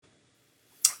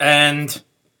And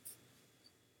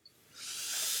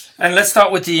let's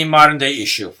start with the modern day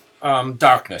issue,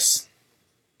 darkness.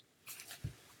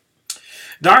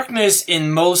 Darkness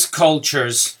in most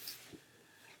cultures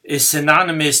is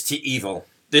synonymous to evil.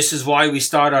 This is why we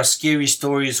start our scary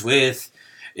stories with,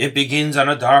 "It begins on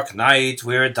a dark night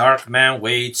where a dark man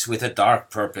waits with a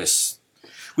dark purpose."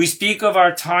 We speak of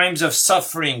our times of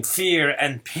suffering, fear,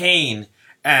 and pain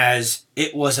as,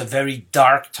 "It was a very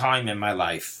dark time in my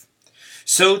life."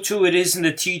 So too it is in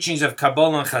the teachings of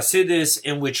Kabbalah and Hasidus,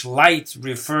 in which light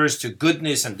refers to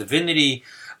goodness and divinity,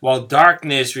 while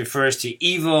darkness refers to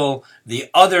evil, the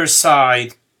other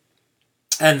side,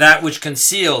 and that which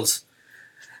conceals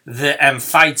and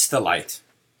fights the light.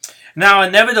 Now,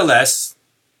 nevertheless,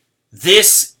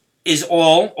 this is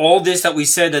all this that we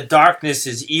said, that darkness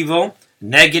is evil,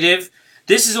 negative.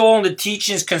 This is all in the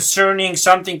teachings concerning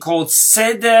something called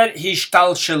Seder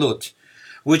Hishtalshelut,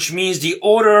 which means the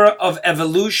order of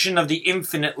evolution of the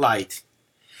infinite light,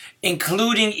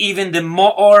 including even the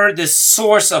Ma'or, the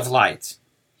source of light.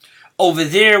 Over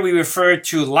there we refer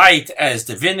to light as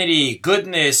divinity,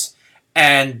 goodness,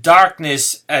 and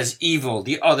darkness as evil,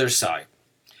 the other side.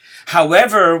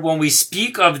 However, when we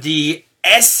speak of the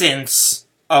essence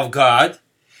of God,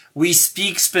 we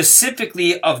speak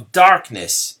specifically of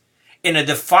darkness in a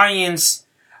defiance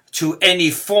to any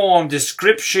form,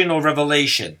 description, or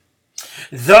revelation.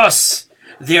 Thus,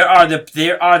 there are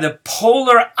the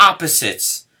polar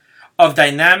opposites of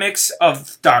dynamics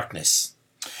of darkness.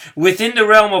 Within the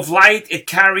realm of light, it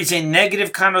carries a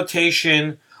negative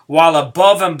connotation, while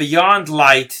above and beyond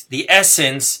light, the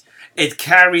essence, it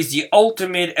carries the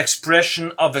ultimate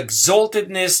expression of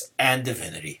exaltedness and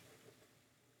divinity.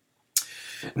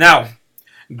 Now,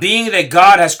 being that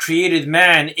God has created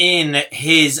man in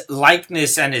his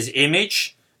likeness and his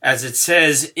image, as it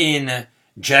says in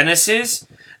Genesis,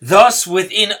 thus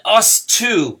within us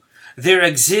too, there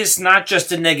exists not just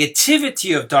the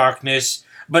negativity of darkness,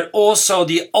 but also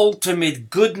the ultimate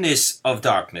goodness of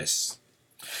darkness.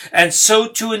 And so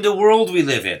too in the world we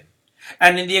live in,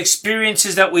 and in the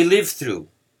experiences that we live through.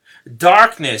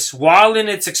 Darkness, while in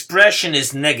its expression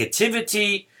is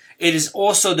negativity, it is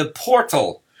also the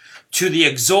portal to the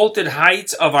exalted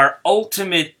heights of our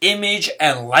ultimate image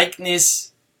and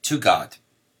likeness to God.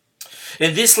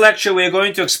 In this lecture, we are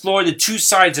going to explore the two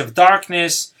sides of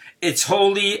darkness, its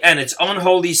holy and its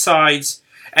unholy sides,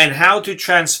 and how to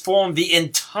transform the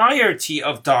entirety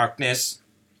of darkness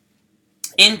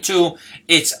into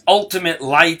its ultimate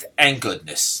light and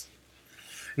goodness.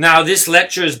 Now, this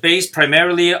lecture is based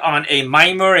primarily on a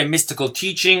mimer, a mystical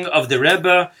teaching of the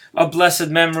Rebbe of blessed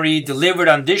memory, delivered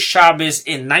on this Shabbos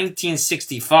in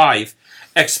 1965,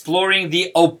 exploring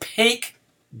the opaque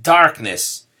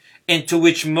darkness into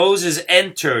which Moses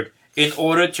entered in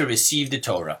order to receive the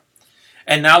Torah.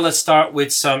 And now let's start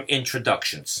with some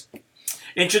introductions.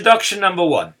 Introduction number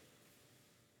 1.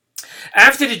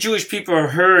 After the Jewish people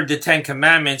heard the Ten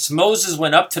Commandments, Moses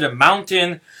went up to the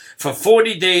mountain for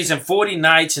 40 days and 40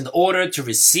 nights in order to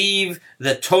receive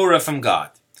the Torah from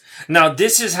God. Now,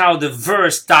 this is how the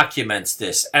verse documents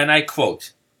this, and I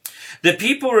quote, "The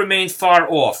people remained far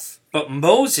off, but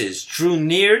Moses drew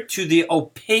near to the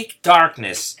opaque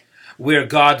darkness where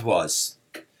God was."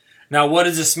 Now, what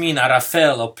does this mean?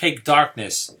 Arafel, opaque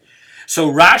darkness. So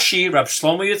Rashi, Rab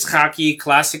Shlomo Yitzchaki,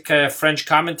 classic French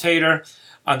commentator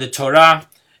on the Torah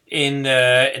in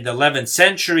the 11th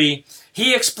century,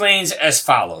 he explains as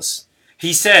follows.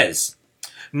 He says,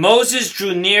 Moses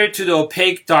drew near to the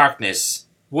opaque darkness.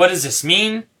 What does this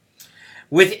mean?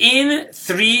 Within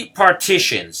 3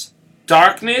 partitions,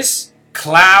 darkness,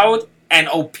 cloud, and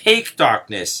opaque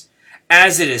darkness.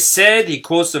 As it is said, he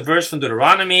quotes the verse from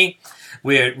Deuteronomy,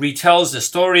 where it retells the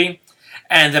story,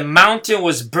 "And the mountain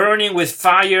was burning with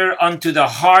fire unto the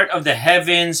heart of the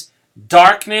heavens,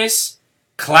 darkness,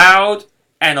 cloud,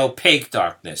 and opaque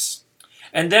darkness."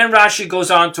 And then Rashi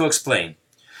goes on to explain.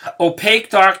 Opaque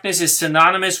darkness is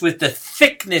synonymous with the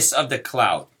thickness of the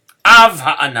cloud, Av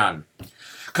Ha'anan,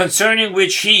 concerning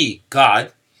which he,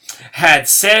 God, had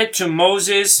said to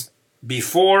Moses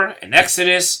before in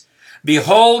Exodus,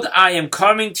 "Behold, I am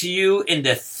coming to you in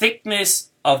the thickness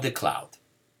of the cloud."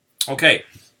 Okay,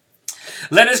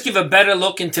 let us give a better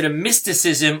look into the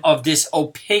mysticism of this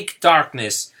opaque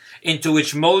darkness into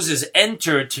which Moses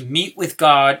entered to meet with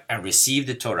God and receive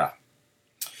the Torah.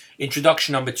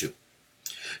 Introduction number 2.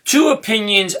 2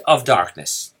 opinions of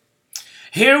darkness.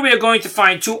 Here we are going to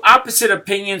find 2 opposite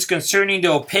opinions concerning the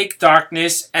opaque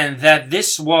darkness, and that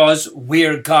this was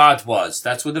where God was.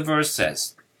 That's what the verse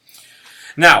says.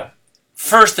 Now,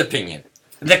 first opinion.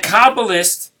 The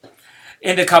Kabbalists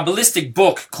in the Kabbalistic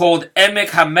book called Emek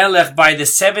HaMelech by the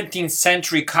 17th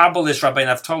century Kabbalist Rabbi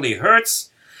Naftali Hertz,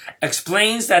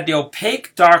 explains that the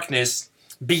opaque darkness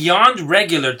beyond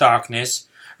regular darkness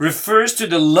refers to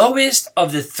the lowest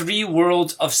of the three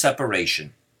worlds of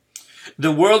separation.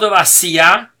 The world of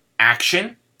Asiyah,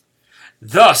 action.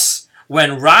 Thus,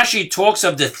 when Rashi talks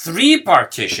of the three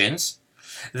partitions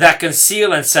that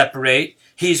conceal and separate,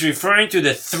 he's referring to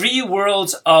the three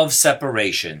worlds of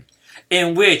separation,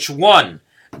 in which, one,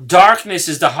 darkness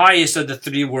is the highest of the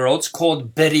three worlds,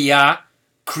 called Beriyah,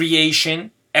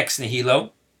 creation, ex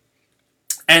nihilo.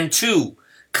 And two,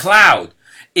 cloud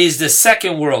is the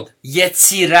second world,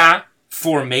 Yetzirah,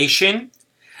 formation.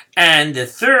 And the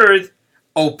third,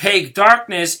 opaque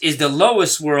darkness, is the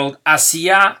lowest world,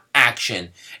 Asiyah,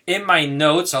 action. In my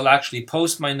notes, I'll actually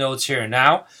post my notes here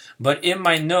now, but in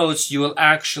my notes, you will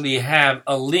actually have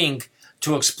a link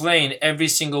to explain every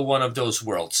single one of those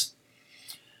worlds.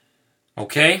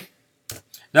 Okay?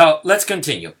 Now, let's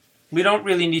continue. We don't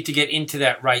really need to get into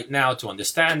that right now to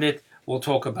understand it. We'll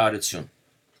talk about it soon.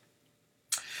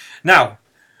 Now,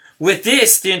 with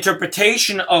this, the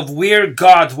interpretation of where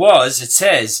God was, it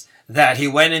says that he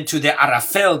went into the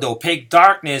Arafel, the opaque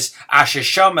darkness,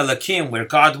 Ashesham Elokim, where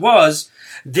God was.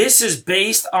 This is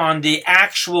based on the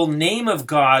actual name of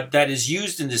God that is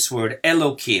used in this word,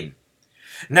 Elokim.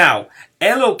 Now,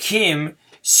 Elokim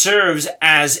serves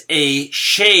as a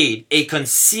shade, a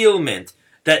concealment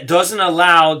that doesn't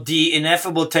allow the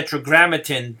ineffable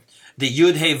tetragrammaton, the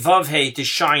Yud-He Vav-He, to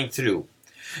shine through.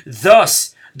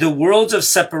 Thus, the worlds of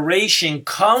separation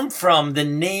come from the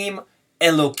name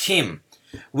Elokim,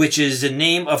 which is the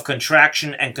name of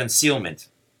contraction and concealment.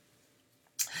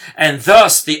 And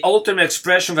thus, the ultimate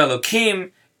expression of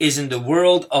Elokim is in the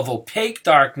world of opaque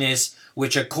darkness,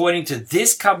 which according to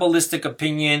this Kabbalistic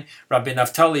opinion, Rabbi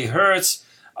Naftali Hertz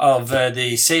of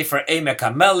the Sefer Emek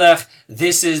HaMelech,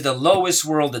 this is the lowest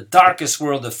world, the darkest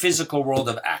world, the physical world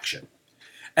of action.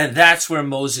 And that's where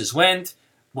Moses went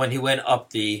when he went up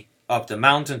the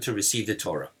mountain to receive the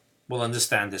Torah. We'll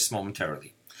understand this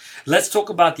momentarily. Let's talk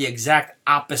about the exact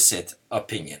opposite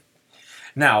opinion.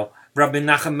 Now, Rabbi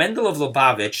Nachum Mendel of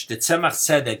Lubavitch, the Tzemach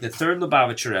Tzedek, the third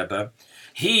Lubavitcher Rebbe,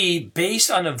 he, based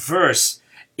on a verse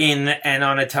and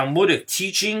on a Talmudic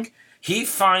teaching, he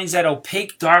finds that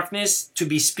opaque darkness to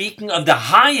be speaking of the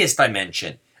highest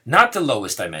dimension, not the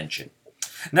lowest dimension.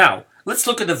 Now, let's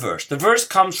look at the verse. The verse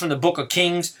comes from the book of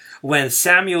Kings when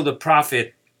Samuel the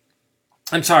prophet,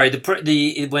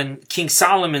 when King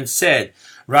Solomon said,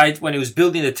 right, when he was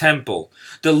building the temple,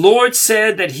 the Lord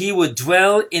said that he would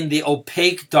dwell in the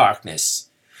opaque darkness.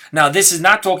 Now, this is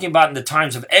not talking about in the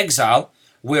times of exile,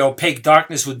 where opaque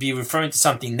darkness would be referring to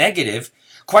something negative.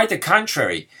 Quite the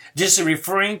contrary. This is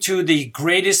referring to the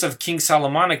greatest of King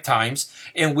Solomonic times,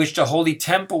 in which the Holy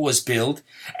Temple was built,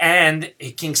 and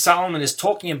King Solomon is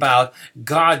talking about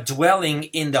God dwelling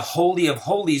in the Holy of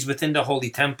Holies within the Holy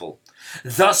Temple.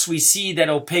 Thus, we see that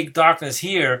opaque darkness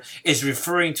here is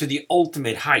referring to the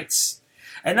ultimate heights.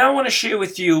 And now I want to share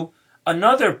with you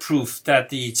another proof that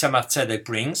the Tzemach Tzedek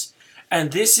brings,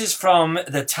 and this is from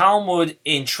the Talmud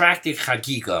in Tractate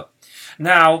Chagiga.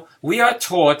 Now, we are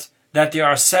taught that there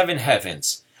are 7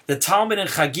 heavens. The Talmud in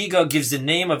Chagiga gives the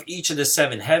name of each of the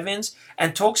 7 heavens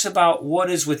and talks about what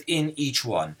is within each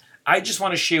one. I just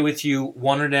want to share with you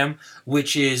one of them,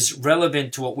 which is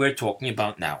relevant to what we're talking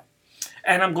about now.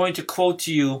 And I'm going to quote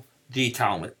to you the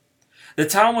Talmud. The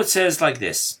Talmud says like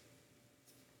this: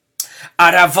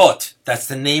 Aravot, that's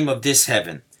the name of this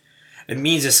heaven. It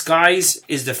means the skies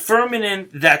is the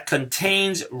firmament that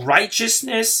contains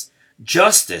righteousness,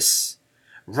 justice,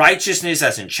 righteousness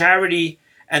as in charity,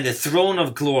 and the throne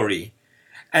of glory.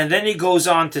 And then he goes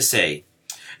on to say,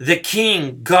 the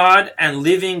King, God and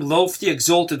living, lofty,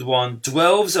 exalted one,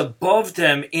 dwells above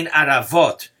them in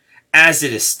Aravot, as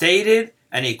it is stated,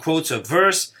 and he quotes a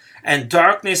verse, and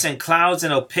darkness and clouds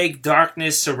and opaque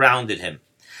darkness surrounded him.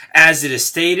 As it is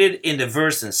stated in the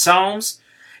verse in Psalms,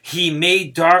 he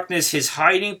made darkness his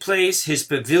hiding place, his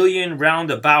pavilion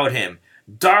round about him,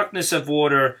 darkness of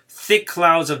water, thick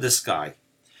clouds of the sky.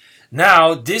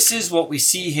 Now, this is what we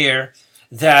see here,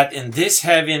 that in this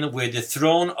heaven where the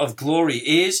throne of glory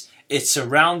is, it's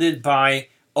surrounded by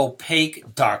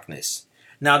opaque darkness.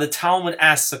 Now, the Talmud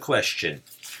asks a question,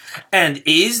 and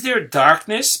is there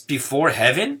darkness before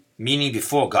heaven, meaning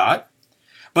before God?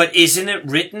 But isn't it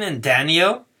written in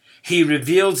Daniel, he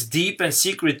reveals deep and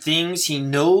secret things, he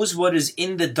knows what is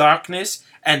in the darkness,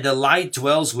 and the light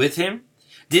dwells with him?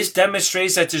 This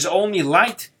demonstrates that there's only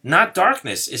light, not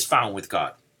darkness, is found with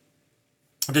God.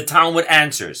 The Talmud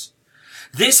answers,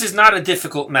 This is not a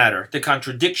difficult matter, the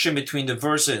contradiction between the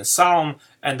verse in Psalm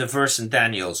and the verse in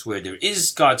Daniel's, where there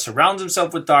is God surrounds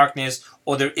himself with darkness,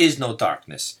 or there is no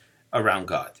darkness around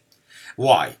God.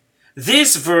 Why?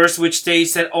 This verse, which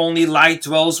states that only light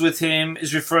dwells with him,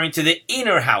 is referring to the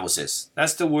inner houses.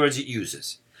 That's the words it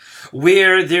uses.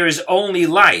 Where there is only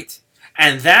light.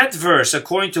 And that verse,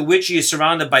 according to which he is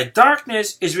surrounded by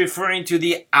darkness, is referring to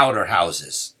the outer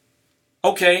houses.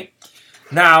 Okay,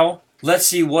 now let's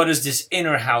see, what does this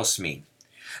inner house mean?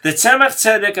 The Tzemach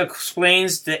Tzedek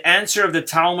explains the answer of the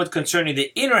Talmud concerning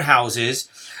the inner houses,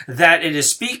 that it is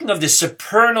speaking of the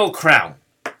supernal crown,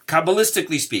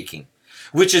 Kabbalistically speaking,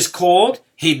 which is called,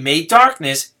 he made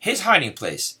darkness his hiding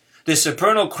place. The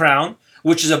supernal crown,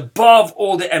 which is above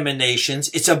all the emanations,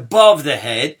 it's above the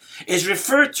head, is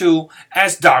referred to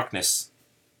as darkness.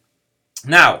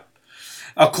 Now,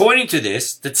 according to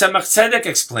this, the Tzemach Tzedek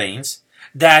explains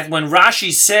that when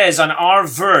Rashi says on our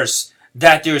verse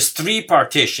that there's three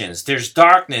partitions, there's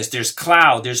darkness, there's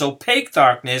cloud, there's opaque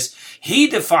darkness, he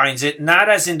defines it not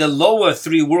as in the lower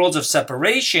three worlds of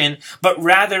separation, but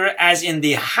rather as in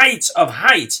the heights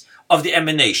of the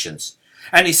emanations.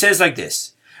 And he says like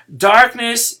this: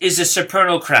 darkness is the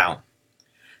supernal crown.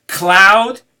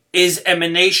 Cloud is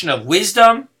emanation of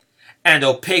wisdom, and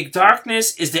opaque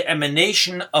darkness is the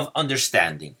emanation of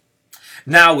understanding.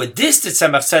 Now, with this, the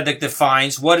Tzemach Tzedek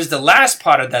defines what is the last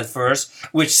part of that verse,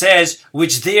 which says,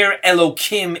 which their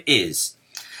Elokim is.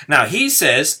 Now, he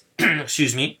says,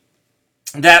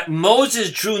 that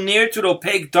Moses drew near to the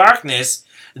opaque darkness.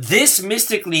 This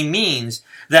mystically means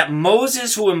that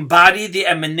Moses, who embodied the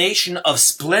emanation of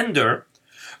splendor,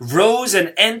 rose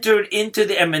and entered into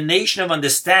the emanation of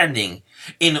understanding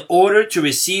in order to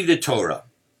receive the Torah.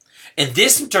 In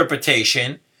this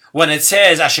interpretation, when it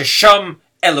says, Ashesham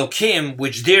Elokim,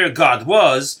 which their God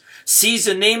was, sees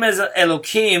the name as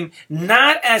Elokim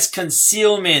not as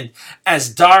concealment,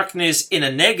 as darkness in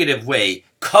a negative way,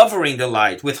 covering the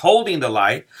light, withholding the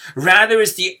light. Rather,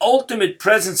 is the ultimate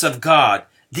presence of God,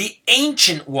 the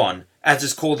ancient one, as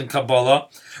is called in Kabbalah,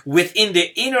 within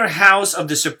the inner house of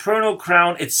the supernal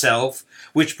crown itself,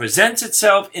 which presents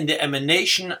itself in the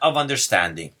emanation of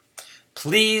understanding.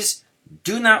 Please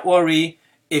do not worry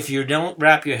if you don't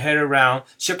wrap your head around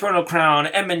supernal crown,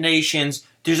 emanations.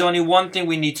 There's only one thing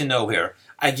we need to know here.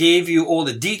 I gave you all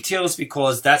the details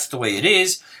because that's the way it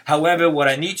is. However, what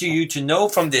I need you to know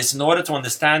from this in order to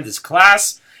understand this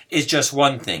class is just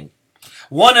one thing.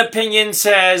 One opinion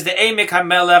says, the Emek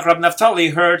HaMelech, Rab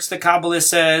Naftali Hertz, the Kabbalist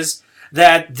says,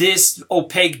 that this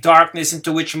opaque darkness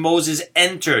into which Moses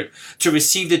entered to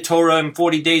receive the Torah in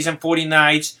 40 days and 40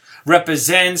 nights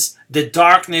represents the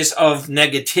darkness of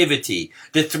negativity,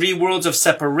 the three worlds of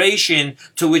separation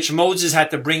to which Moses had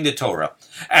to bring the Torah.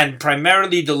 And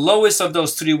primarily the lowest of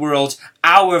those three worlds,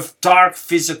 our dark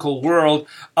physical world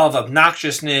of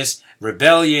obnoxiousness,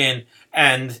 rebellion,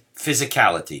 and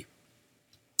physicality.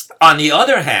 On the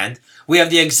other hand, we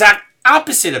have the exact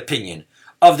opposite opinion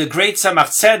of the great Tzemach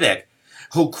Tzedek,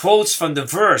 who quotes from the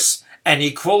verse, and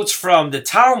he quotes from the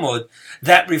Talmud,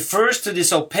 that refers to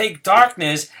this opaque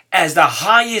darkness as the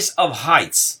highest of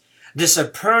heights, the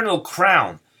supernal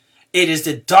crown. It is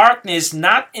the darkness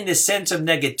not in the sense of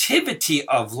negativity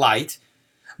of light,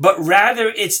 but rather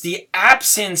it's the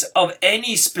absence of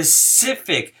any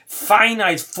specific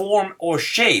finite form or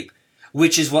shape,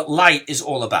 which is what light is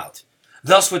all about.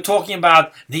 Thus, we're talking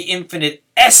about the infinite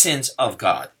essence of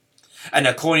God. And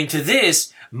according to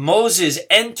this, Moses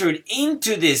entered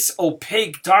into this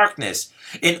opaque darkness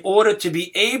in order to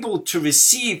be able to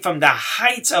receive from the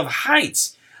heights of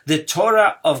heights the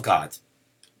Torah of God.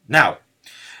 Now,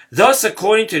 thus,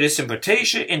 according to this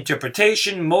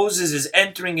interpretation, Moses is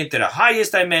entering into the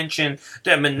highest dimension,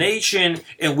 the emanation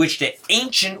in which the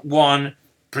Ancient One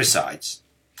presides.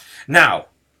 Now,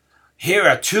 here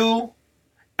are two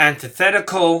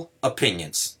antithetical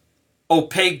opinions.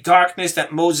 Opaque darkness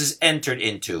that Moses entered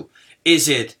into. Is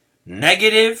it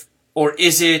negative or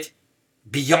is it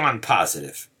beyond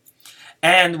positive?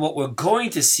 And what we're going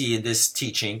to see in this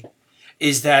teaching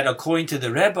is that according to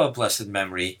the Rebbe of blessed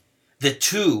memory, the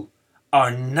two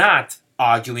are not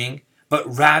arguing, but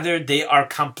rather they are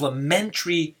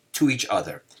complementary to each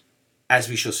other, as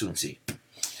we shall soon see.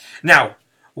 Now,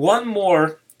 one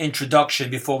more introduction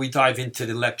before we dive into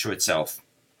the lecture itself.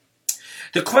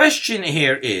 The question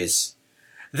here is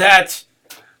that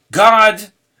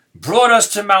God brought us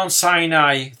to Mount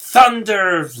Sinai,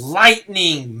 thunder,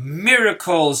 lightning,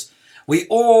 miracles. We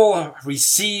all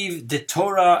received the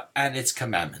Torah and its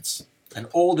commandments and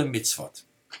all the mitzvot.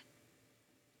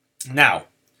 Now,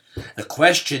 the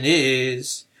question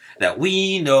is that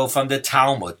we know from the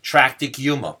Talmud, Tractate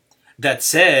Yuma, that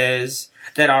says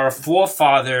that our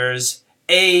forefathers,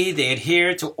 A, they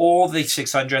adhered to all the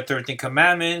 613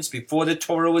 commandments before the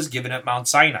Torah was given at Mount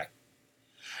Sinai.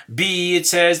 B, it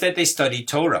says that they studied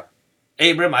Torah.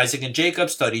 Abraham, Isaac, and Jacob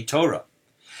studied Torah.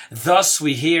 Thus,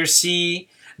 we here see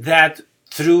that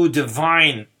through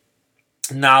divine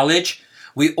knowledge,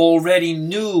 we already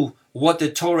knew what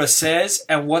the Torah says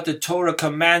and what the Torah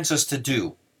commands us to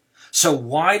do. So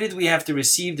why did we have to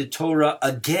receive the Torah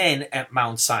again at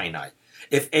Mount Sinai?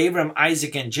 If Abraham,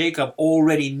 Isaac, and Jacob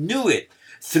already knew it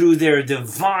through their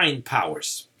divine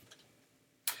powers.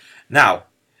 Now,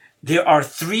 there are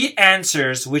three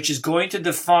answers which is going to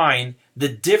define the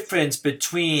difference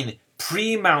between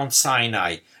pre-Mount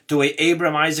Sinai, the way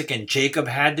Abraham, Isaac, and Jacob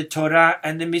had the Torah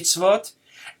and the mitzvot,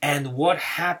 and what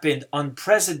happened,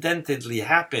 unprecedentedly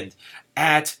happened,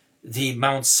 at the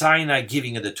Mount Sinai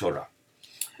giving of the Torah.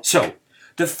 So,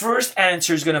 the first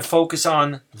answer is going to focus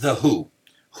on the who.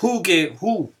 Who gave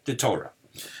who the Torah?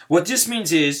 What this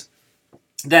means is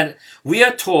that we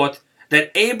are taught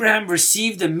that Abraham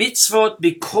received the mitzvot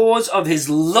because of his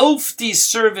lofty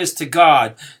service to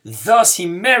God. Thus, he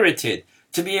merited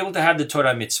to be able to have the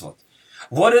Torah mitzvot.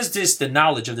 What is this, the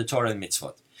knowledge of the Torah and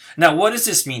mitzvot? Now, what does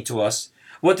this mean to us?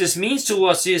 What this means to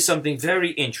us is something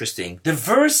very interesting. The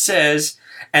verse says,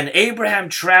 and Abraham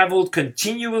traveled,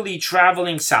 continually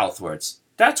traveling southwards.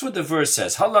 That's what the verse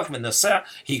says. Halach v'noseh,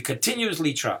 he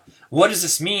continuously traveled. What does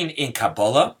this mean in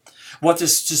Kabbalah? What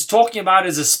this is talking about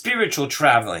is a spiritual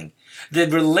traveling. The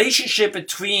relationship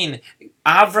between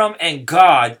Avram and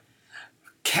God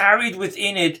carried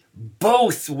within it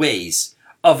both ways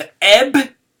of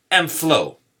ebb and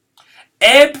flow.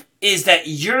 Ebb is that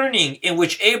yearning in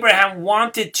which Abraham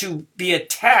wanted to be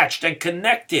attached and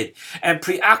connected and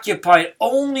preoccupied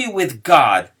only with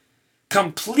God,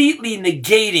 completely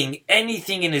negating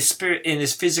anything in his spirit, in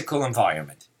his physical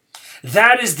environment.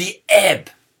 That is the ebb.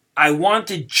 I want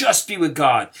to just be with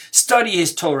God, study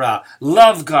his Torah,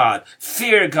 love God,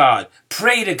 fear God,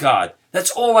 pray to God.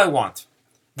 That's all I want.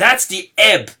 That's the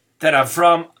ebb that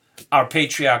Avram, our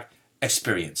patriarch,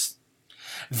 experienced.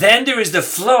 Then there is the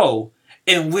flow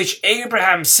in which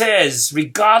Abraham says,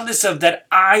 regardless of that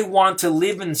I want to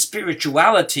live in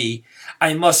spirituality,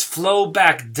 I must flow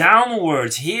back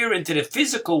downwards here into the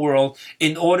physical world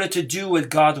in order to do what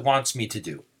God wants me to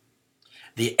do.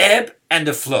 The ebb and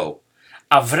the flow.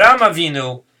 Avram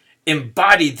Avinu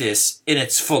embodied this in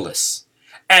its fullest.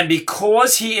 And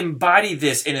because he embodied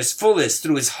this in its fullest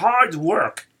through his hard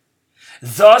work,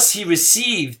 thus he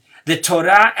received the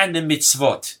Torah and the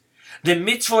mitzvot. The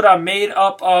mitzvot are made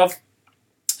up of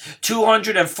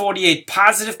 248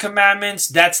 positive commandments,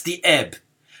 that's the ebb.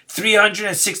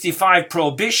 365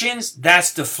 prohibitions,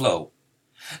 that's the flow.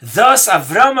 Thus,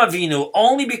 Avram Avinu,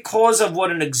 only because of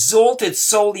what an exalted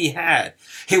soul he had,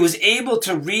 he was able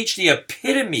to reach the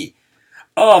epitome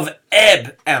of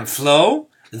ebb and flow.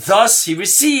 Thus, he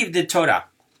received the Torah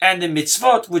and the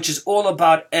mitzvot, which is all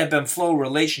about ebb and flow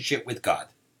relationship with God.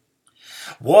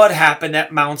 What happened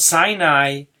at Mount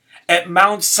Sinai? At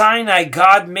Mount Sinai,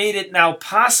 God made it now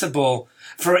possible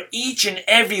for each and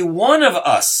every one of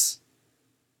us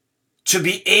to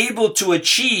be able to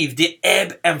achieve the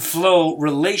ebb and flow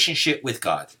relationship with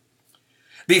God.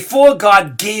 Before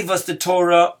God gave us the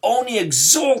Torah, only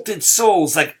exalted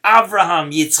souls like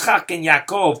Abraham, Yitzchak, and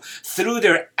Yaakov, through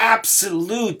their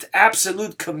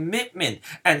absolute commitment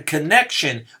and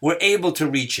connection, were able to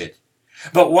reach it.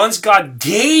 But once God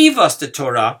gave us the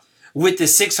Torah with the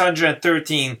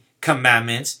 613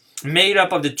 commandments, made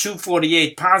up of the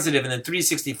 248 positive and the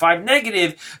 365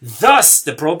 negative, thus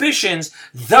the prohibitions,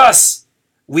 thus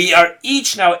we are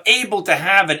each now able to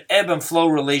have an ebb and flow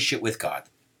relationship with God.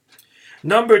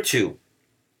 Number 2,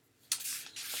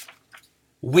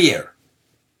 where.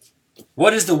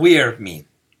 What does the where mean?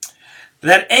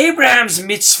 That Abraham's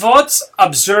mitzvot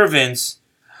observance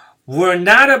were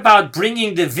not about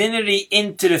bringing divinity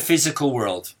into the physical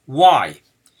world. Why?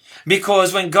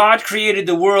 Because when God created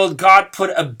the world, God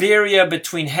put a barrier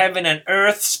between heaven and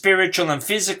earth, spiritual and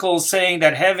physical, saying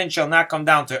that heaven shall not come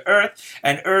down to earth,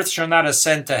 and earth shall not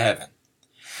ascend to heaven.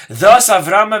 Thus,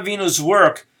 Avram Avinu's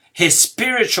work, his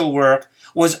spiritual work,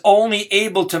 was only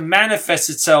able to manifest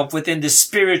itself within the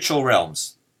spiritual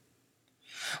realms.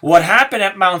 What happened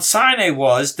at Mount Sinai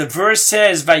was, the verse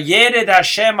says, Vayered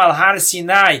Hashem al Har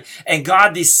Sinai, and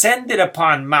God descended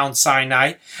upon Mount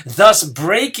Sinai, thus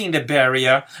breaking the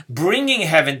barrier, bringing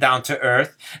heaven down to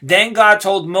earth. Then God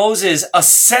told Moses,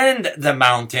 ascend the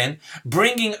mountain,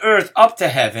 bringing earth up to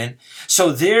heaven.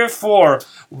 So therefore,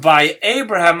 by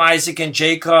Abraham, Isaac, and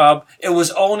Jacob, it was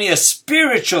only a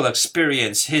spiritual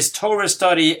experience, his Torah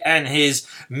study and his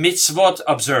mitzvot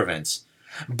observance.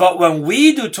 But when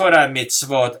we do Torah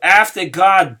mitzvot, after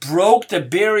God broke the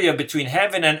barrier between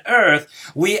heaven and earth,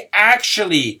 we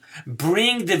actually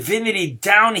bring divinity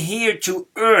down here to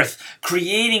earth,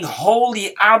 creating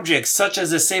holy objects such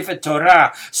as the Sefer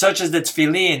Torah, such as the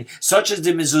Tefillin, such as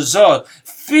the Mezuzot,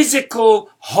 physical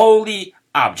holy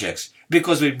objects,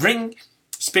 because we bring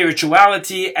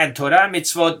spirituality and Torah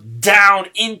mitzvot down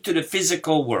into the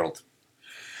physical world.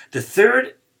 The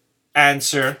third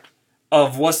answer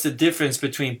of what's the difference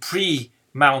between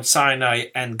pre-Mount Sinai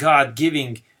and God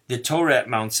giving the Torah at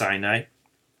Mount Sinai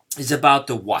is about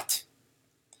the what.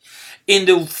 In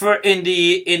the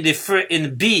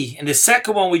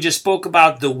second one we just spoke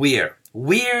about the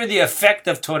where the effect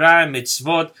of Torah and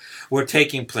mitzvot were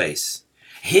taking place.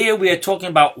 Here we are talking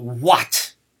about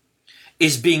what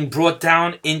is being brought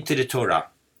down into the Torah.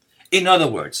 In other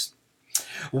words,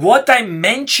 what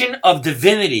dimension of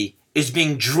divinity is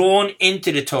being drawn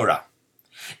into the Torah?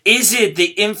 Is it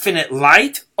the infinite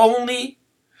light only?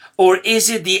 Or is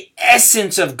it the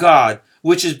essence of God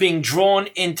which is being drawn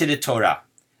into the Torah?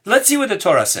 Let's see what the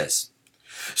Torah says.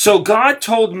 So God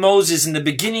told Moses in the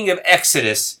beginning of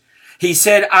Exodus, he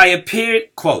said, I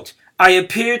appeared, quote, I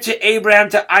appeared to Abraham,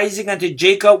 to Isaac, and to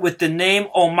Jacob with the name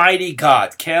Almighty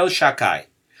God, Kel Shakai.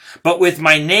 But with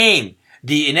my name,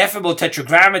 the ineffable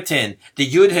tetragrammaton, the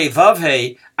Yud He Vav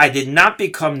He, I did not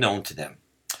become known to them.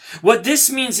 What this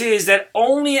means is that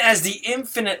only as the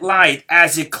infinite light,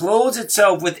 as it clothes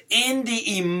itself within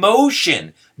the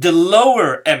emotion, the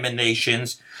lower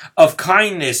emanations of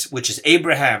kindness, which is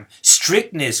Abraham,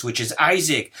 strictness, which is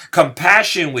Isaac,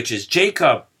 compassion, which is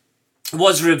Jacob,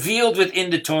 was revealed within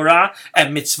the Torah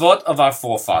and mitzvot of our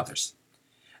forefathers.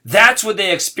 That's what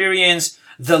they experienced,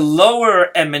 the lower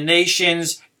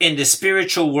emanations in the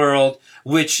spiritual world,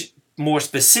 which more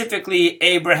specifically,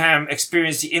 Abraham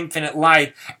experienced the infinite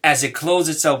light as it clothes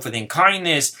itself within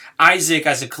kindness, Isaac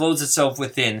as it clothes itself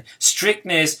within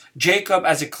strictness, Jacob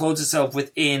as it clothes itself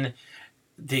within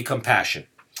the compassion.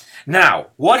 Now,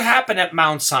 what happened at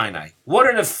Mount Sinai? What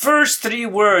are the first three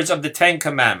words of the Ten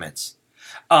Commandments?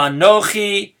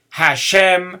 Anochi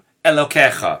Hashem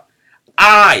Elokecha.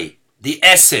 I, the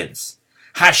essence.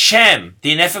 Hashem,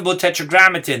 the ineffable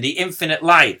tetragrammaton, the infinite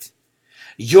light.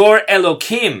 Your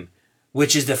Elokim,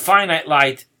 which is the finite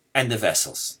light and the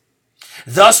vessels.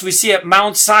 Thus we see at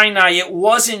Mount Sinai, it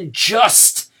wasn't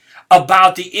just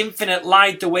about the infinite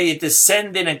light, the way it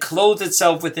descended and clothed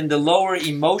itself within the lower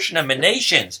emotion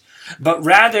emanations, but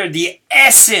rather the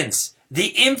essence, the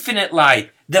infinite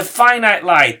light, the finite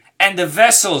light, and the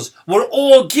vessels were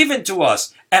all given to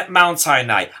us at Mount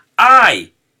Sinai.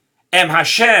 I am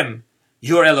Hashem,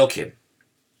 your Elokim.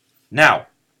 Now,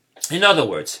 in other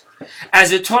words, as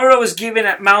the Torah was given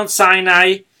at Mount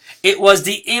Sinai, it was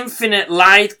the infinite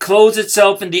light clothes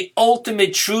itself in the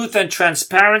ultimate truth and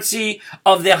transparency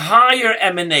of the higher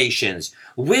emanations,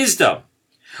 wisdom,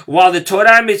 while the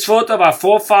Torah and mitzvot of our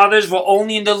forefathers were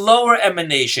only in the lower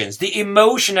emanations, the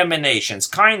emotion emanations,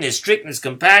 kindness, strictness,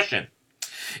 compassion.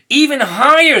 Even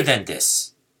higher than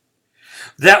this,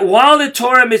 that while the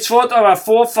Torah and mitzvot of our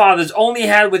forefathers only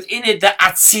had within it the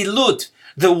Atzilut,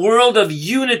 the world of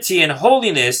unity and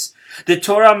holiness, the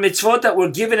Torah mitzvot that were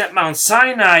given at Mount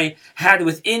Sinai had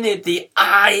within it the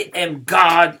I am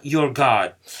God, your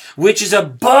God, which is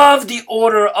above the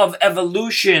order of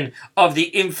evolution of the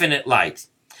infinite light,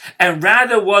 and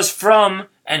rather was from,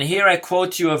 and here I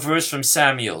quote you a verse from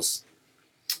Samuel's.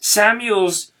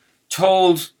 Samuel's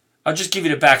told, I'll just give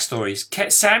you the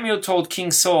backstory. Samuel told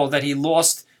King Saul that he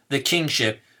lost the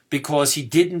kingship because he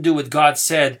didn't do what God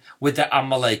said with the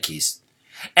Amalekis.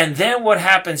 And then what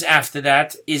happens after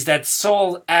that is that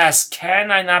Saul asks,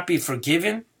 can I not be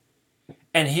forgiven?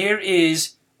 And here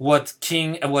is what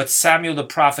Samuel the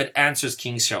prophet answers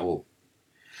King Shaul.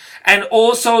 And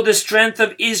also the strength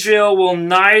of Israel will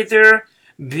neither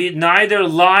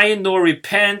lie nor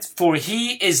repent, for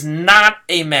he is not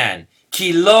a man.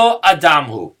 Ki lo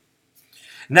Adamhu.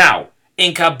 Now,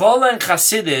 in Kabbalah and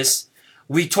Chassidus,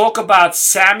 we talk about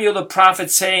Samuel the prophet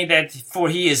saying that for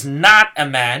he is not a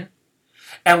man.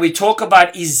 And we talk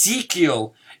about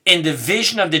Ezekiel in the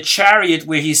vision of the chariot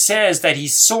where he says that he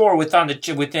saw upon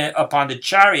the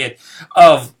chariot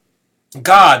of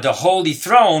God, the holy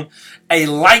throne, a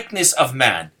likeness of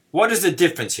man. What is the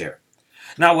difference here?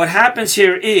 Now what happens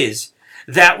here is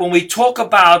that when we talk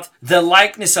about the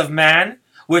likeness of man,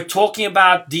 we're talking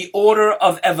about the order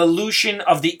of evolution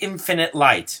of the infinite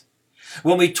light.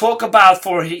 When we talk about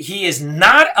for he is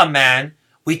not a man,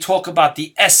 we talk about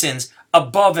the essence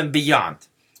above and beyond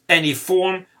any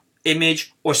form,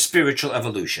 image, or spiritual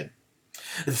evolution.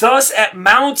 Thus, at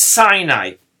Mount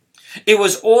Sinai, it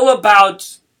was all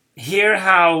about, hear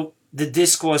how the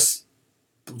discourse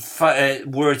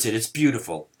words it. It's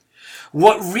beautiful.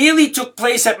 What really took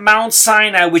place at Mount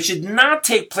Sinai, which did not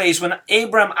take place when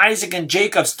Abraham, Isaac, and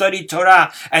Jacob studied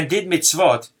Torah and did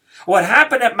mitzvot, what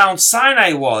happened at Mount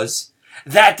Sinai was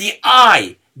that the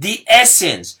I, the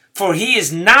essence, for he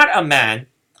is not a man,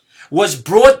 was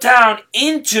brought down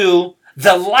into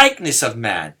the likeness of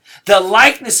man. The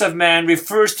likeness of man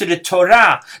refers to the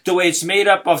Torah, the way it's made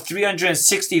up of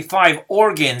 365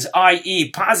 organs, i.e.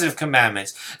 positive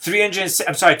commandments,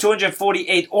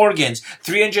 248 organs,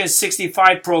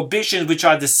 365 prohibitions, which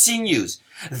are the sinews.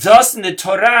 Thus, in the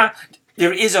Torah,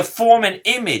 there is a form and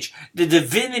image. The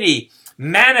divinity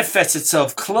manifests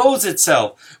itself, clothes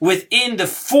itself within the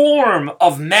form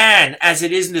of man as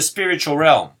it is in the spiritual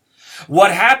realm.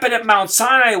 What happened at Mount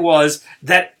Sinai was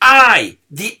that I,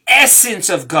 the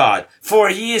essence of God, for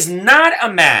he is not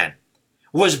a man,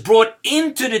 was brought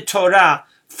into the Torah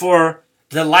for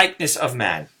the likeness of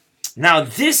man. Now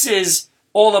this is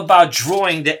all about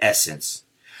drawing the essence.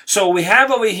 So we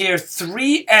have over here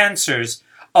 3 answers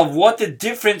of what the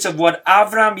difference of what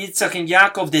Avraham, Yitzchak, and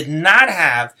Yaakov did not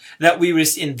have that we were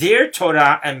in their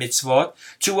Torah and mitzvot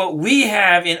to what we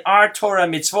have in our Torah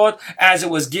and mitzvot as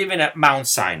it was given at Mount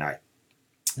Sinai.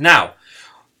 Now,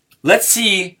 let's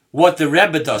see what the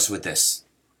Rebbe does with this.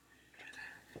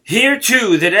 Here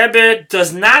too, the Rebbe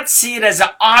does not see it as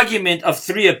an argument of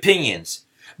 3 opinions,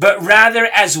 but rather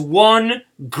as one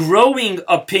growing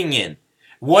opinion.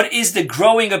 What is the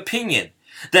growing opinion?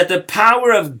 That the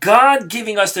power of God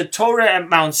giving us the Torah at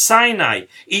Mount Sinai,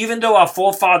 even though our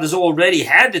forefathers already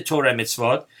had the Torah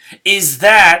mitzvot, is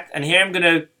that, and here I'm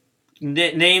going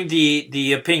to name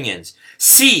the opinions.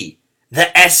 C,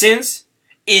 the essence,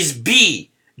 is B,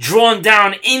 drawn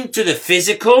down into the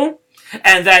physical,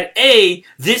 and that A,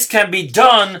 this can be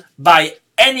done by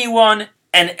anyone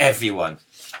and everyone.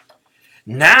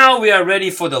 Now we are ready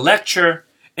for the lecture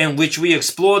in which we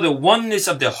explore the oneness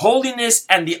of the holiness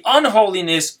and the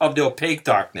unholiness of the opaque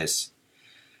darkness.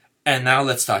 And now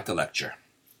let's start the lecture.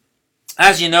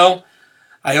 As you know,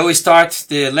 I always start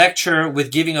the lecture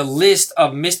with giving a list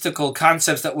of mystical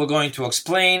concepts that we're going to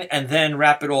explain and then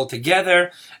wrap it all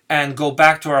together and go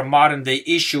back to our modern day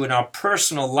issue in our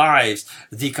personal lives,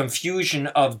 the confusion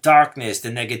of darkness, the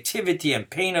negativity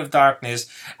and pain of darkness,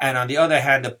 and on the other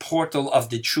hand, the portal of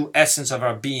the true essence of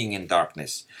our being in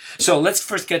darkness. So let's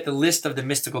first get the list of the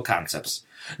mystical concepts.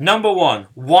 Number 1,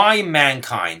 why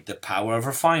mankind? The power of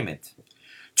refinement.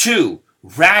 2,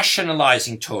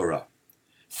 rationalizing Torah.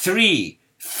 3,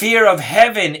 fear of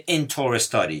heaven in Torah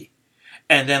study.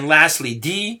 And then lastly,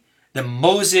 D, the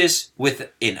Moses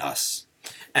within us.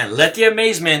 And let the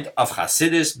amazement of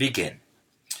Hasidus begin.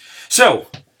 So,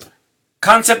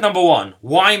 concept number 1,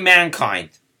 why mankind?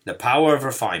 The power of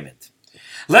refinement.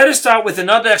 Let us start with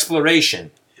another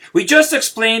exploration. We just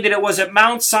explained that it was at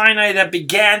Mount Sinai that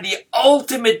began the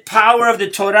ultimate power of the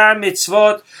Torah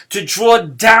mitzvot to draw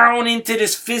down into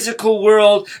this physical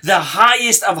world the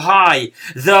highest of high,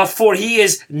 the for he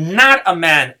is not a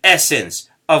man essence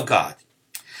of God.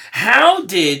 How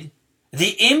did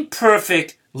the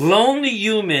imperfect, lowly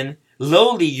human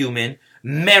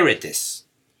merit this?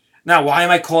 Now, why am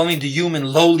I calling the human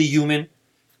lowly human?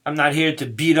 I'm not here to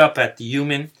beat up at the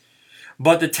human.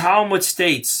 But the Talmud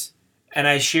states, and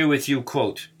I share with you,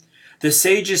 quote, the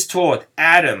sages taught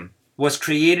Adam was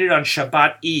created on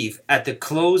Shabbat Eve at the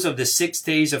close of the 6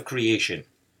 days of creation.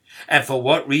 And for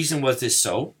what reason was this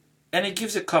so? And it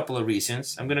gives a couple of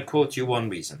reasons. I'm going to quote you one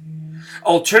reason.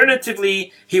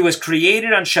 Alternatively, he was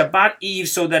created on Shabbat Eve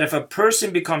so that if a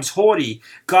person becomes haughty,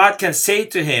 God can say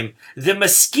to him, the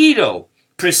mosquito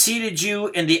preceded you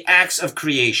in the acts of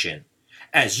creation,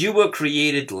 as you were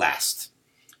created last.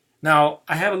 Now,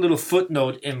 I have a little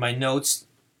footnote in my notes,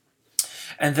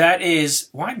 and that is,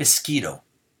 why mosquito?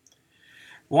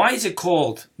 Why is it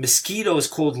called, mosquito is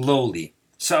called lowly?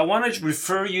 So I want to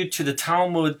refer you to the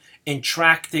Talmud in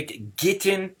Tractate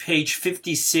Gittin, page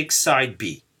 56, side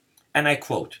B. And I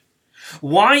quote,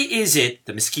 why is it,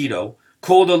 the mosquito,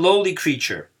 called a lowly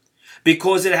creature?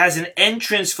 Because it has an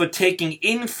entrance for taking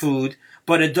in food,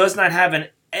 but it does not have an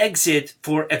exit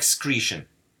for excretion.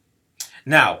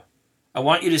 Now, I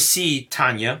want you to see,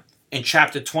 Tanya, in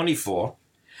chapter 24,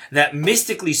 that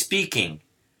mystically speaking,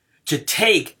 to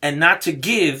take and not to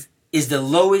give is the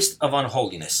lowest of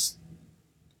unholiness.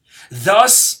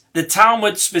 Thus, the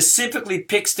Talmud specifically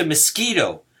picks the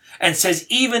mosquito and says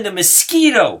even the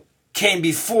mosquito came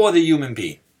before the human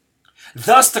being.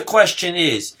 Thus, the question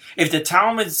is, if the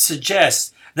Talmud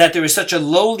suggests that there is such a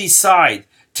lowly side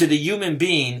to the human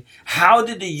being, how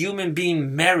did the human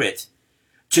being merit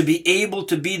to be able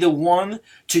to be the one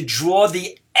to draw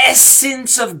the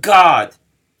essence of God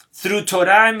through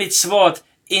Torah and mitzvot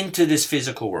into this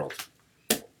physical world?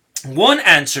 One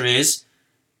answer is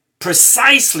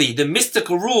precisely the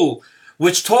mystical rule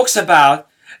which talks about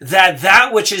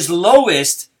that which is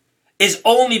lowest is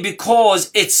only because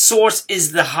its source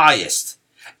is the highest,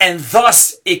 and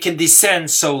thus it can descend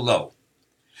so low.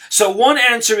 So one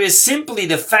answer is simply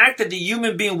the fact that the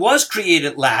human being was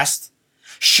created last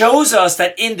shows us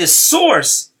that in the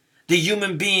source, the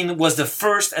human being was the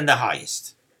first and the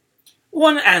highest.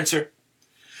 One answer.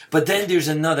 But then there's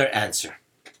another answer.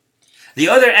 The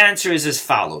other answer is as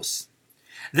follows.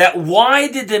 That why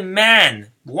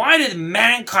did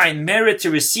mankind merit to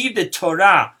receive the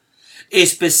Torah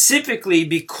is specifically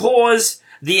because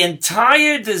the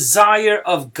entire desire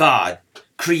of God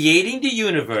creating the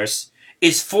universe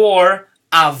is for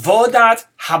avodat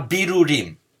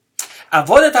habirurim.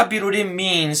 Avodat habirurim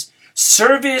means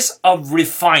service of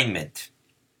refinement.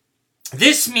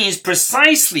 This means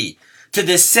precisely to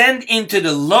descend into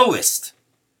the lowest,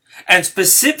 and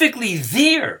specifically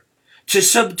there to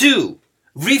subdue,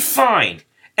 refine,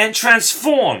 and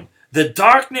transform the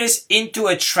darkness into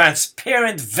a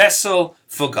transparent vessel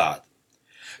for God.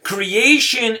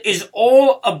 Creation is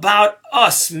all about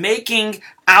us making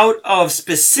out of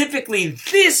specifically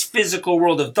this physical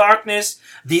world of darkness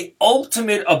the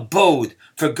ultimate abode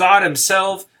for God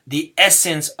Himself, the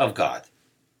essence of God.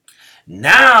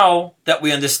 Now that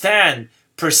we understand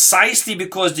precisely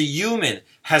because the human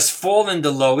has fallen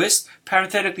the lowest,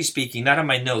 parenthetically speaking, not in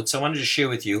my notes, I wanted to share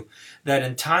with you that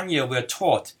in Tanya we're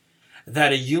taught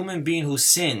that a human being who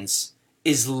sins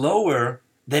is lower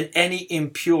than any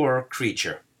impure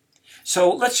creature.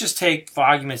 So let's just take, for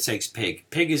argument's sake, pig.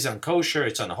 Pig is unkosher,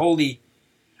 it's unholy,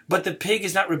 but the pig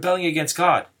is not rebelling against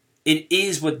God. It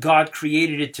is what God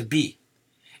created it to be.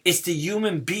 It's the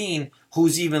human being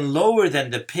who's even lower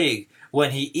than the pig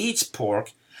when he eats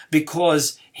pork,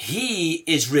 because he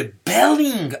is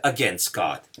rebelling against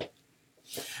God.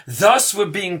 Thus, we're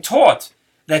being taught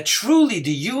that truly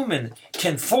the human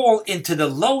can fall into the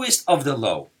lowest of the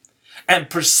low. And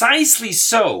precisely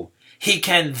so, he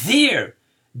can there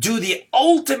do the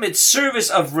ultimate service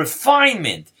of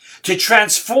refinement to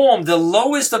transform the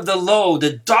lowest of the low,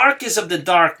 the darkest of the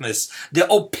darkness,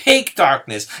 the opaque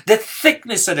darkness, the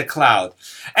thickness of the cloud,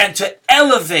 and to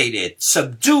elevate it,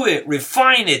 subdue it,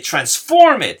 refine it,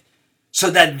 transform it, so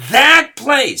that that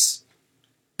place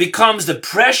becomes the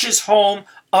precious home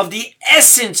of the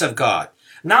essence of God.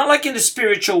 Not like in the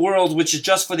spiritual world, which is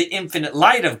just for the infinite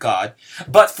light of God,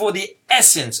 but for the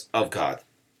essence of God.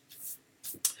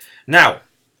 Now,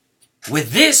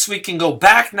 with this, we can go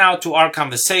back now to our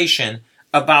conversation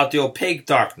about the opaque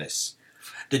darkness.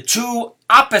 The two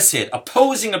opposite,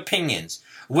 opposing opinions,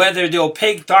 whether the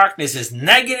opaque darkness is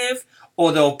negative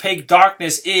or the opaque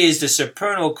darkness is the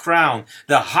supernal crown,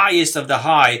 the highest of the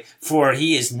high, for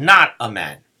he is not a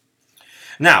man.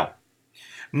 Now,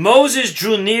 Moses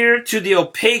drew near to the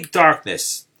opaque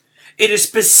darkness. It is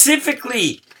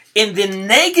specifically in the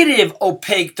negative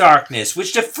opaque darkness,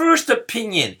 which the first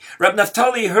opinion, Rab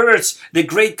Naftali Hertz, the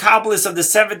great Kabbalist of the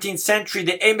 17th century,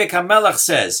 the Emek HaMelech,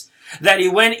 says that he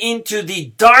went into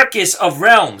the darkest of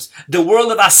realms, the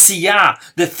world of Asiyah,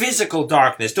 the physical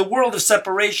darkness, the world of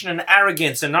separation and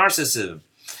arrogance and narcissism.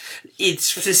 It's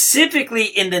specifically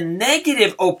in the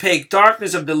negative opaque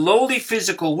darkness of the lowly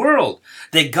physical world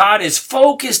that God is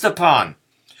focused upon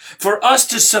for us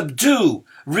to subdue,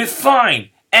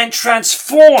 refine, and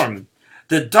transform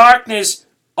the darkness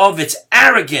of its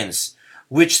arrogance,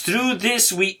 which through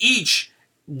this we each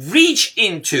reach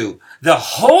into the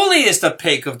holiest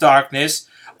opaque of darkness,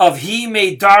 of He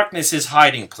made darkness His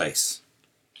hiding place.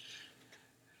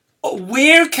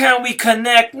 Where can we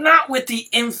connect, not with the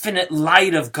infinite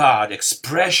light of God,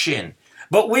 expression,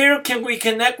 but where can we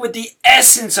connect with the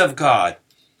essence of God?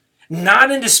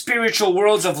 Not in the spiritual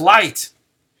worlds of light,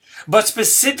 but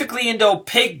specifically in the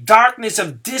opaque darkness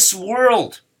of this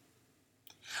world.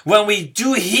 When we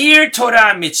do hear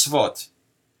Torah mitzvot,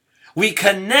 we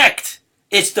connect.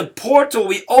 It's the portal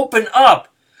we open up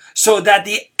so that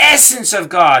the essence of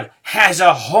God has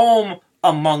a home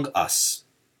among us.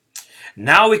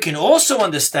 Now we can also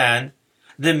understand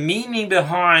the meaning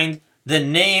behind the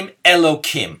name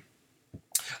Elokim.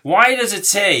 Why does it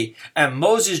say, and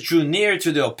Moses drew near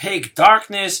to the opaque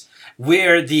darkness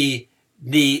where the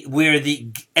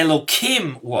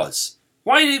Elokim was?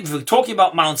 Why did we talking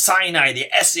about Mount Sinai,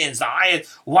 the essence, the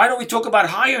highest? Why don't we talk about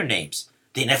higher names?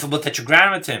 The ineffable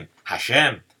tetragrammaton,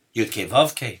 Hashem, Yud-Kei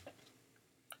Vav-Kei.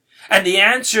 And the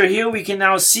answer here, we can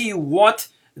now see what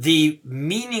the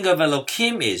meaning of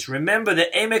Elokim is. Remember, the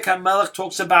Emek HaMelech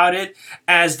talks about it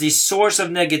as the source of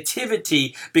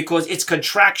negativity because it's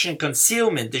contraction,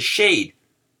 concealment, the shade.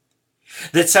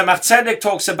 The Tzemach Tzedek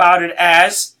talks about it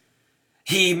as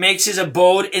he makes his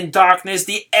abode in darkness,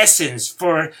 the essence,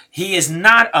 for he is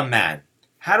not a man.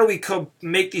 How do we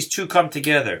make these two come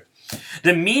together?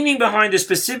 The meaning behind the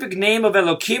specific name of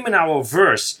Elohim in our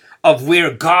verse of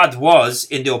where God was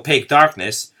in the opaque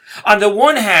darkness. On the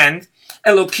one hand,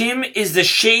 Elohim is the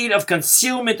shade of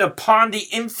concealment upon the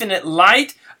infinite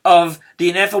light of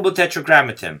the ineffable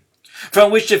Tetragrammaton,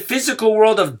 from which the physical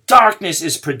world of darkness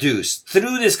is produced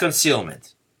through this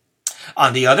concealment.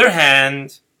 On the other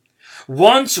hand,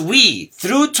 once we,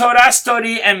 through Torah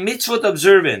study and mitzvot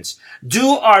observance,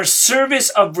 do our service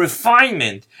of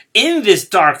refinement in this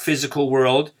dark physical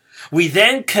world, we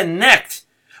then connect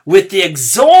with the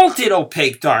exalted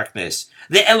opaque darkness,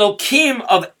 the Elohim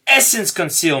of essence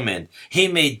concealment. He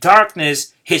made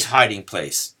darkness his hiding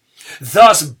place.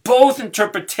 Thus, both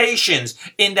interpretations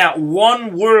in that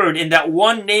one word, in that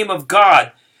one name of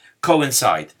God,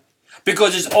 coincide.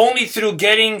 Because it's only through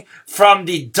getting from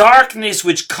the darkness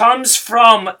which comes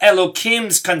from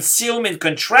Elohim's concealment,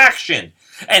 contraction,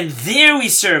 and there we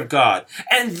serve God,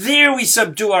 and there we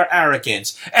subdue our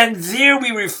arrogance, and there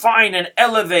we refine and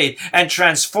elevate and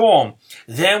transform.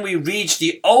 Then we reach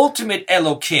the ultimate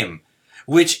Elohim,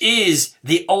 which is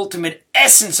the ultimate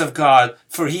essence of God,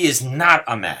 for he is not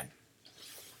a man.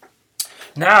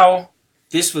 Now,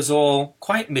 this was all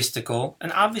quite mystical,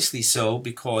 and obviously so,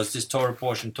 because this Torah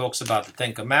portion talks about the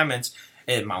Ten Commandments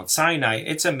at Mount Sinai.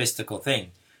 It's a mystical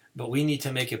thing, but we need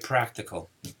to make it practical.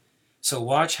 So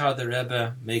watch how the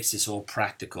Rebbe makes this all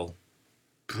practical,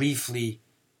 briefly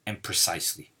and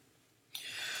precisely.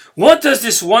 What does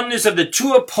this oneness of the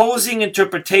two opposing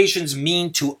interpretations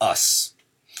mean to us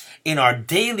in our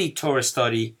daily Torah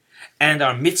study and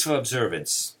our mitzvah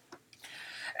observance?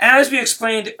 As we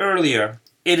explained earlier,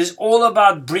 it is all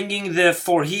about bringing the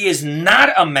 "for he is not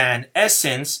a man"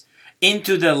 essence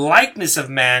into the likeness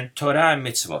of man, Torah and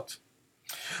mitzvot.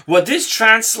 What this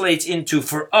translates into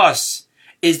for us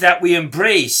is that we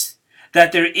embrace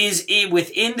that there is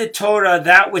within the Torah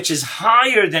that which is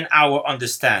higher than our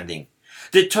understanding.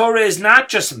 The Torah is not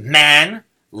just man,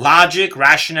 logic,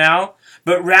 rationale,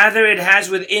 but rather it has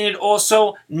within it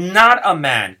also not a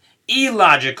man,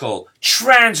 illogical,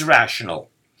 transrational.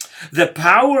 The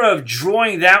power of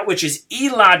drawing that which is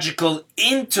illogical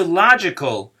into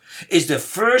logical is the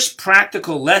first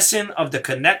practical lesson of the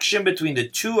connection between the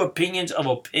two opinions of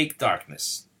opaque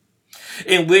darkness.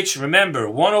 In which, remember,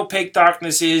 one opaque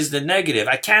darkness is the negative.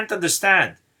 I can't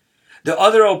understand. The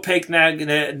other opaque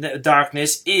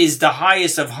darkness is the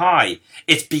highest of high.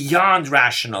 It's beyond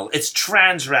rational. It's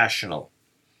transrational.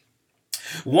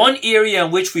 One area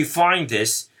in which we find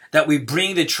this, that we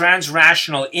bring the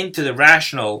transrational into the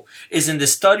rational, is in the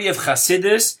study of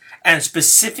Chassidus, and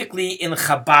specifically in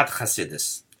Chabad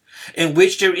Chassidus, in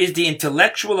which there is the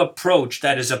intellectual approach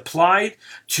that is applied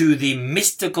to the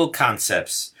mystical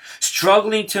concepts,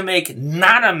 struggling to make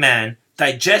not a man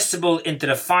digestible into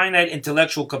the finite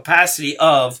intellectual capacity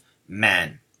of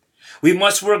man. We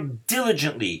must work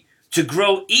diligently to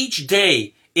grow each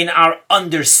day in our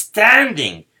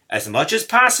understanding, as much as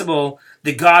possible,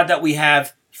 the God that we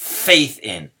have faith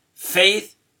in.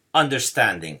 Faith,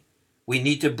 understanding. We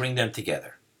need to bring them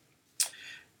together.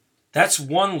 That's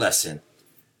one lesson.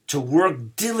 To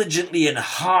work diligently and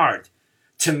hard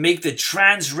to make the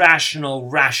transrational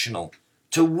rational.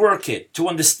 To work it, to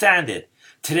understand it.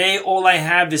 Today all I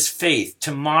have is faith.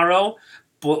 Tomorrow,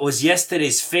 what was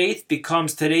yesterday's faith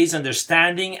becomes today's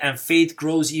understanding, and faith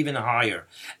grows even higher.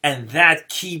 And that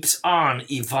keeps on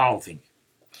evolving.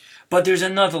 But there's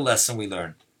another lesson we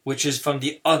learn, which is from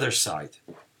the other side.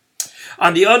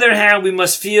 On the other hand, we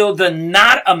must feel the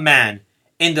not a man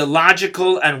in the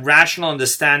logical and rational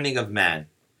understanding of man.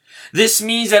 This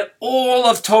means that all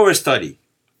of Torah study,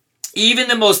 even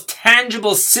the most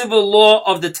tangible civil law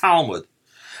of the Talmud,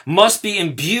 must be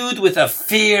imbued with a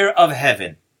fear of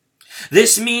heaven.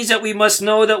 This means that we must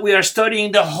know that we are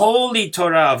studying the holy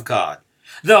Torah of God,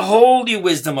 the holy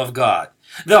wisdom of God,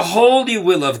 the holy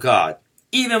will of God.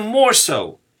 Even more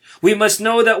so, we must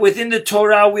know that within the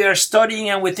Torah we are studying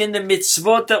and within the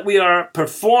mitzvot that we are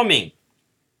performing,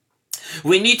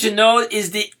 we need to know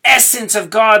is the essence of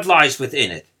God lies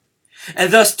within it.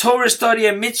 And thus Torah study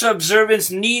and mitzvah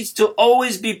observance needs to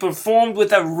always be performed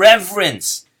with a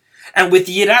reverence and with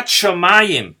yirat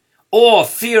shamayim, awe,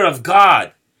 fear of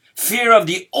God, fear of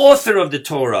the author of the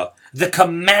Torah, the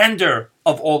commander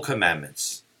of all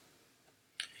commandments.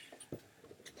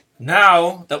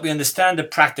 Now that we understand the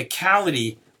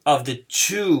practicality of the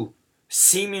two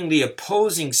seemingly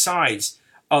opposing sides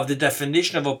of the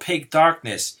definition of opaque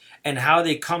darkness and how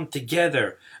they come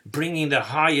together, bringing the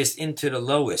highest into the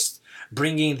lowest,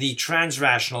 bringing the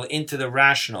transrational into the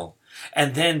rational,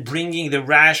 and then bringing the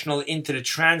rational into the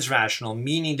transrational,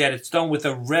 meaning that it's done with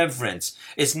a reverence.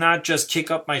 It's not just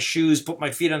kick up my shoes, put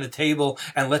my feet on the table,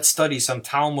 and let's study some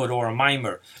Talmud or a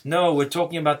mimer. No, we're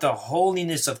talking about the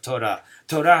holiness of Torah,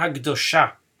 Torah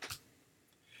HaKdosha.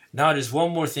 Now there's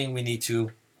one more thing we need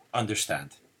to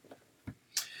understand.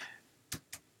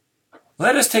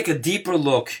 Let us take a deeper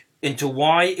look into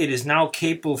why it is now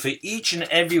capable for each and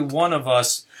every one of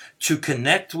us to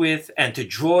connect with and to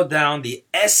draw down the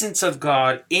essence of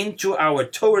God into our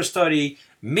Torah study,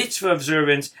 mitzvah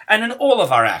observance, and in all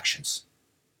of our actions.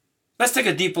 Let's take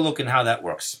a deeper look in how that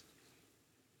works.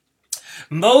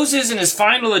 Moses, in his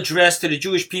final address to the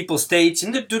Jewish people, states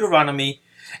in the Deuteronomy,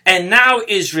 "And now,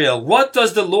 Israel, what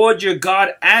does the Lord your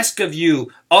God ask of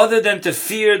you other than to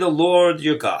fear the Lord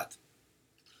your God?"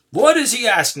 What is he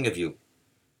asking of you?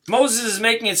 Moses is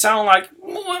making it sound like,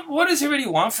 what does he really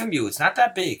want from you? It's not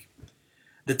that big.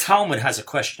 The Talmud has a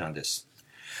question on this.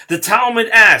 The Talmud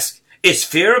asks, is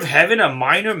fear of heaven a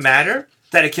minor matter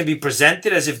that it can be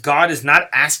presented as if God is not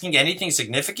asking anything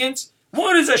significant?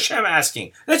 What is Hashem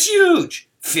asking? That's huge.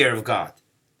 Fear of God.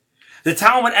 The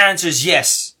Talmud answers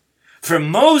yes. For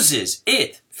Moses,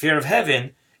 fear of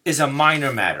heaven, is a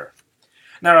minor matter.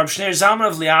 Now, Rabbi Shneur Zalman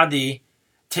of Liadi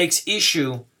takes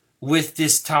issue with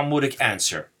this Talmudic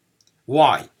answer.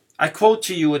 Why? I quote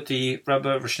to you what the Rabbi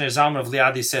Shneur Zalman of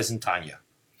Liadi says in Tanya.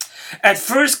 At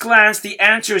first glance, the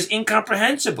answer is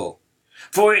incomprehensible.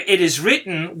 For it is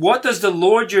written, what does the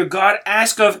Lord your God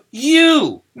ask of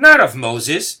you, not of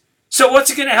Moses? So what's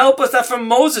it going to help us that for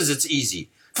Moses it's easy?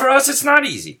 For us it's not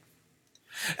easy.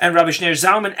 And Rabbi Shneur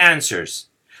Zalman answers,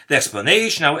 the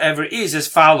explanation, however, is as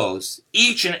follows.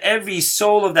 Each and every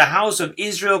soul of the house of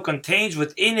Israel contains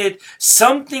within it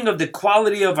something of the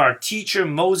quality of our teacher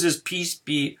Moses, peace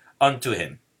be unto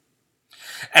him.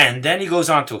 And then he goes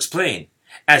on to explain,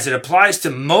 as it applies to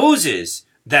Moses,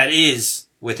 that is,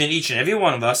 within each and every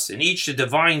one of us, in each the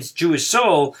divine Jewish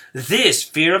soul, this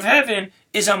fear of heaven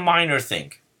is a minor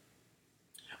thing.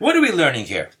 What are we learning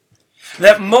here?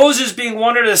 That Moses, being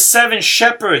one of the 7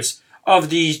 shepherds of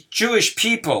the Jewish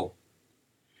people,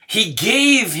 he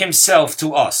gave himself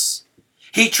to us.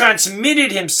 He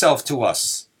transmitted himself to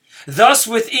us. Thus,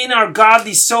 within our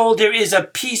godly soul, there is a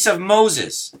piece of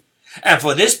Moses. And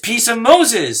for this piece of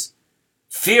Moses,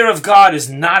 fear of God is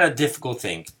not a difficult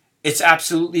thing. It's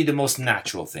absolutely the most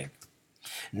natural thing.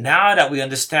 Now that we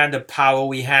understand the power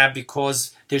we have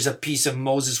because there's a piece of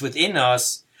Moses within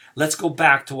us, let's go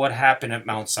back to what happened at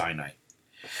Mount Sinai.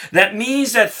 That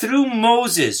means that through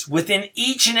Moses, within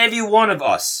each and every one of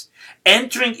us,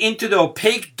 entering into the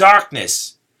opaque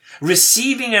darkness,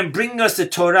 receiving and bringing us the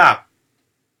Torah,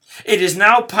 it is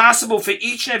now possible for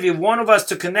each and every one of us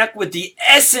to connect with the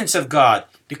essence of God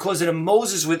because of the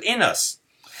Moses within us,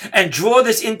 and draw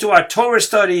this into our Torah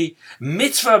study,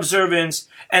 mitzvah observance,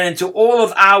 and into all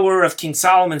of our, as King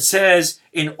Solomon says,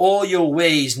 in all your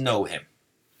ways know him.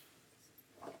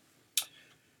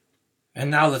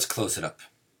 And now let's close it up.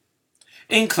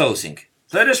 In closing,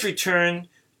 let us return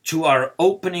to our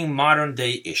opening modern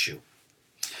day issue.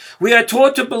 We are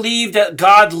taught to believe that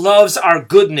God loves our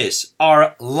goodness,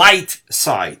 our light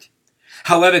side.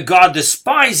 However, God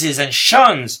despises and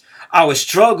shuns our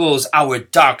struggles, our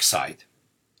dark side.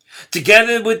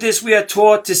 Together with this, we are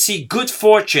taught to see good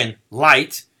fortune,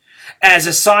 light, as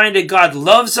a sign that God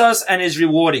loves us and is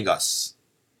rewarding us.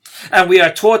 And we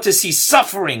are taught to see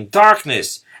suffering,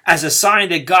 darkness, as a sign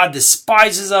that God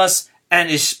despises us and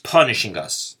is punishing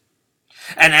us.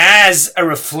 And as a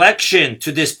reflection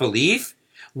to this belief,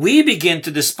 we begin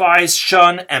to despise,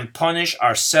 shun, and punish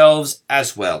ourselves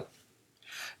as well.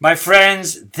 My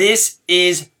friends, this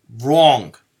is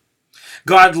wrong.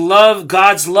 God's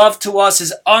love to us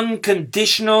is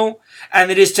unconditional, and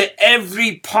it is to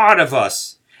every part of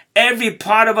us. Every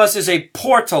part of us is a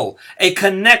portal, a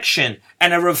connection,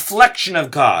 and a reflection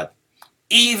of God.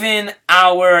 Even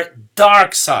our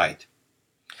dark side.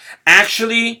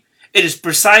 Actually, it is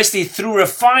precisely through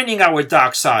refining our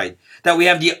dark side that we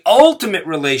have the ultimate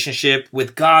relationship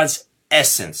with God's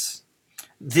essence.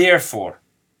 Therefore,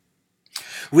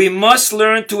 we must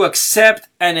learn to accept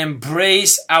and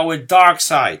embrace our dark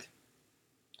side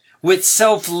with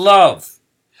self-love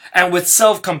and with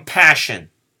self-compassion.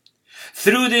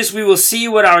 Through this, we will see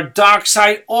what our dark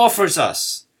side offers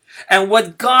us and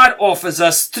what God offers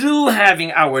us through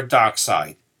having our dark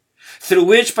side, through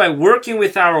which, by working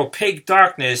with our opaque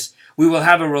darkness, we will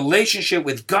have a relationship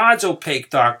with God's opaque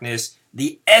darkness,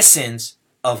 the essence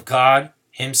of God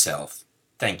himself.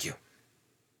 Thank you.